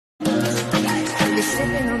was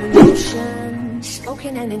sipping on emotion,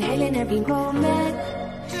 smoking and inhaling every moment.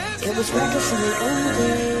 It was reckless and we owned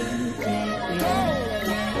it.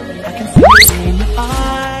 I can feel it in your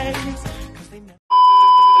eyes.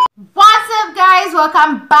 What's up, guys?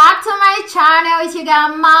 Welcome back to my channel. It's your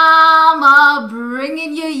girl Mama,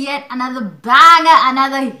 bringing you yet another banger,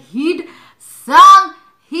 another hit song,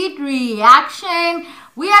 hit reaction.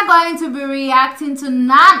 We are going to be reacting to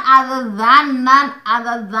none other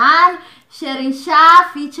than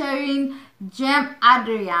Şehinşah featuring Cem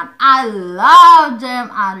Adrian. I love Cem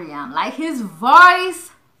Adrian. Like his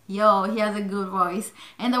voice, yo, he has a good voice,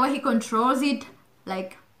 and the way he controls it,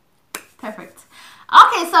 like perfect.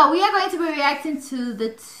 Okay, so we are going to be reacting to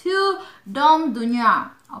the two Dön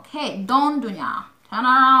Dünya. Okay, Dön Dünya. Turn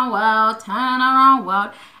around world, turn around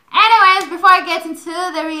world. Anyways, before I get into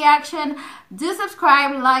the reaction, do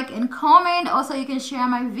subscribe, like, and comment. Also, you can share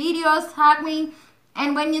my videos, tag me,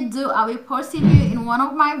 and when you do, I'll be posting you in one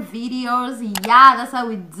of my videos. Yeah, that's how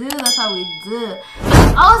we do. That's how we do.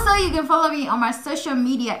 Also, you can follow me on my social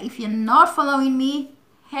media. If you're not following me,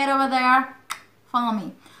 head over there, follow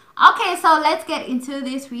me. Okay, so let's get into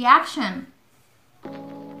this reaction.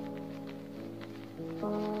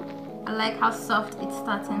 I like how soft it's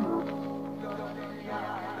starting.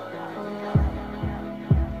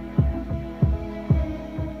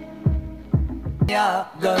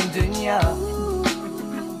 Dön Dünya.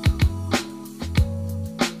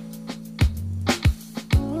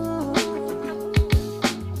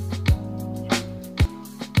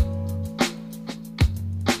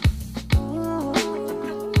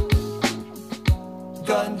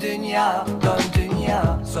 Dön dünya, dön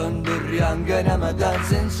dünya. Söndür yangınımı,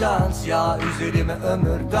 dönsün şans ya. Üzerime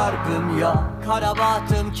ömür darbım ya. Kara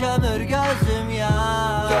bahtım, kömür gözüm ya.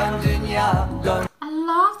 Dön dünya, dön. I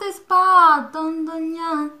love this part. Dön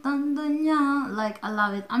Dünya, Dön Dünya. Like, I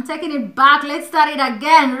love it. I'm taking it back. Let's start it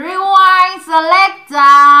again. Rewind,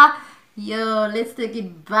 selector. Yo, let's take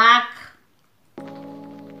it back.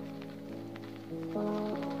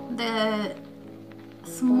 The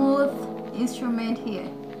smooth instrument here.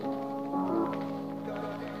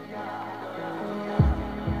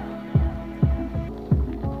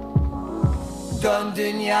 Dön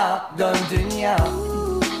dünya, dön dünya.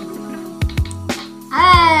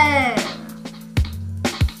 Hey.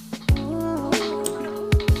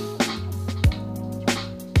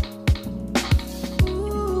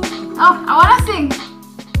 Oh, I wanna sing.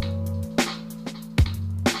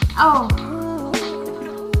 Oh.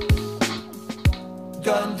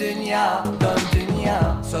 Dön dünya, dön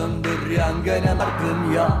dünya. Söndür yangınımı,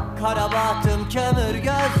 darbım ya. Kara bahtım, kömür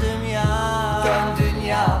gözüm ya. Dön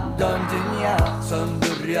dünya, dön dünya.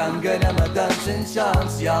 Söndür yangınımı, dönsün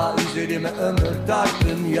şans ya. Üzerime ömür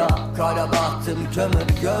darbım ya. Kara bahtım, kömür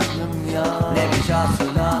gözüm ya. Ne bir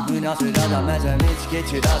şansına, günah sırada mezem hiç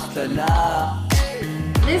geçir aslına.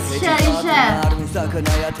 This Şehinşah. Sakın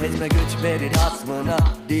hayat etme, güç verir asmına.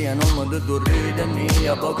 Diyen olmadı, dur büyüdüm,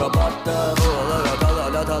 niye bok abarttı. Bu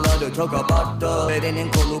olara dalalı çok abarttı.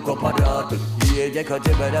 Berenin kolu kopar artık, yiyecek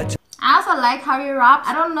acı ver aç. I also like how you rap.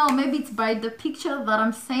 I don't know, maybe it's by the picture that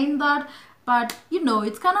I'm saying that, but you know,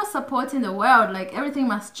 it's kind of supporting the world. Like everything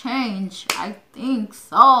must change. I think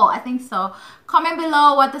so. Comment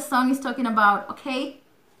below what the song is talking about, okay?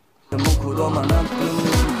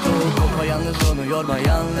 Yalnız onu yorma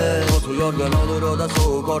yalnız. Otu yorgun olur, o da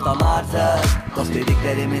soğuk ortam artık. Dost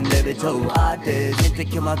dediklerimin de birçoğu artist.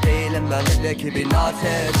 Nitekim hak değilim ben eldeki bir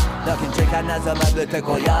narsist. Lakin çeken her zaman öte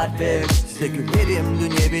koyar fix. Sekülerim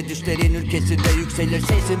dünyevi düşlerin ülkesinde yükselir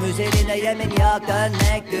sesim üzerine yemin ya.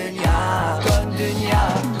 Dönmek dünya, dön dünya,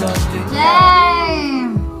 dön dünya.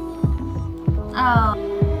 Damn. Oh.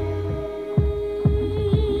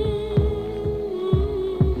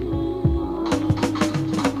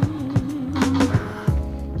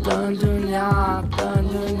 Dön dünya, dön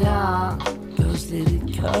dünya.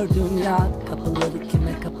 Gözleri kör dünya. Kapıları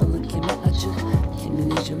kime kapalı, kime açık.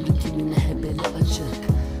 Kimine cimri, kimine hebeli açık.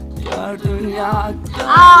 Gör dünya, dön.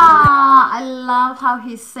 I love how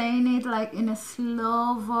he's saying it, like in a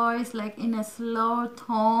slow voice, like in a slow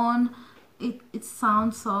tone. It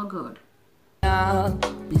sounds so good.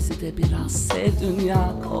 Bizi de biraz sev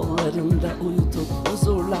dünya. Kollarında uyutup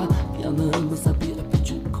huzurla. Yanımıza bir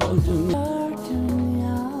öpücük koy dünya.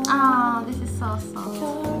 Oh, this is so soft.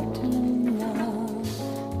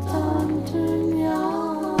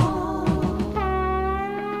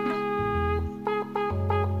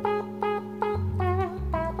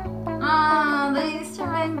 Oh, the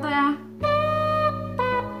instrument there.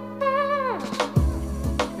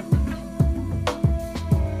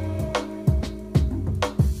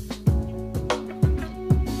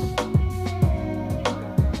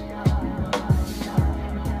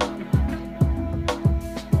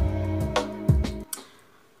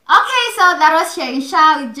 so that was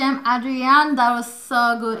Şehinşah with Cem Adrian. That was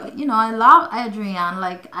so good. You know, I love Adrian.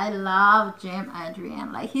 Like, I love Cem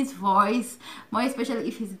Adrian. Like, his voice, more especially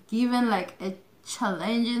if he's given like a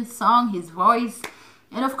challenging song, his voice.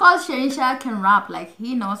 And of course, Şehinşah can rap. Like,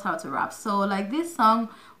 he knows how to rap. So like, this song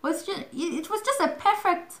was just, it was just a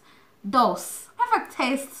perfect dose, perfect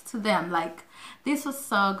taste to them. Like, this was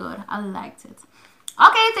so good. I liked it.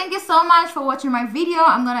 Okay, thank you so much for watching my video.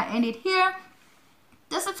 I'm gonna end it here.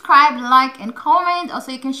 Just subscribe, like, and comment.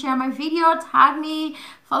 Also, you can share my video, tag me,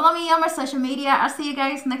 follow me on my social media. I'll see you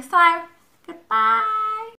guys next time. Goodbye.